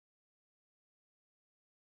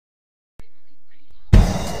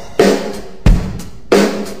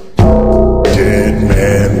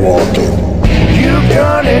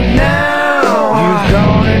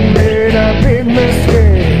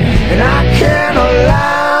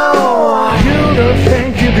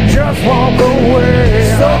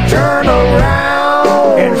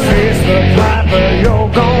the piper you're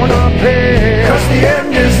gonna pay. 'Cause the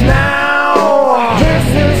end is now. This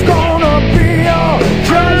is gonna be your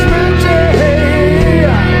judgment day.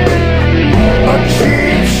 A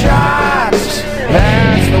cheap shot,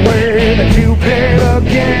 that's the way that you play the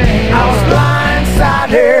game. I was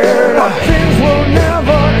blindsided, but things will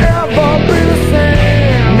never ever be the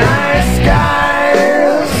same. Nice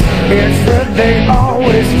guys, it said they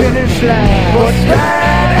always finish last, but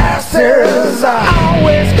badasses are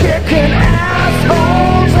always kicking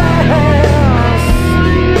assholes' ass.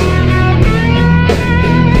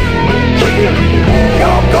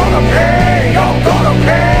 You're gonna pay, you're gonna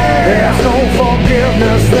pay. There's no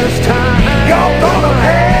forgiveness this time. You're gonna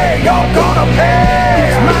pay, you're gonna pay.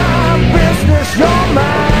 It's my business, you're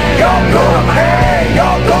mine. You're gonna pay,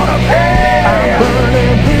 you're gonna pay. I'm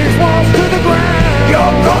burning these walls to the ground.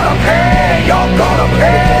 You're gonna pay, you're gonna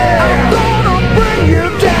pay. I'm gonna bring you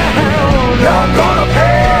down. You're gonna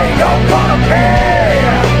pay, you're gonna pay.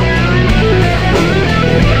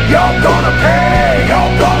 You're gonna pay,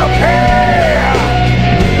 you're gonna pay.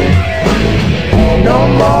 No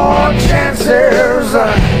more chances,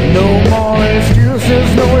 no more excuses,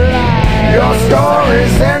 no lies. Your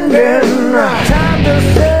story's ending. Time to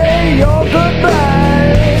say your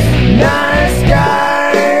goodbyes. Nice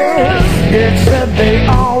guys, it said they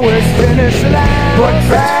always finish last, but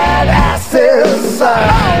badasses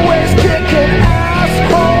always kick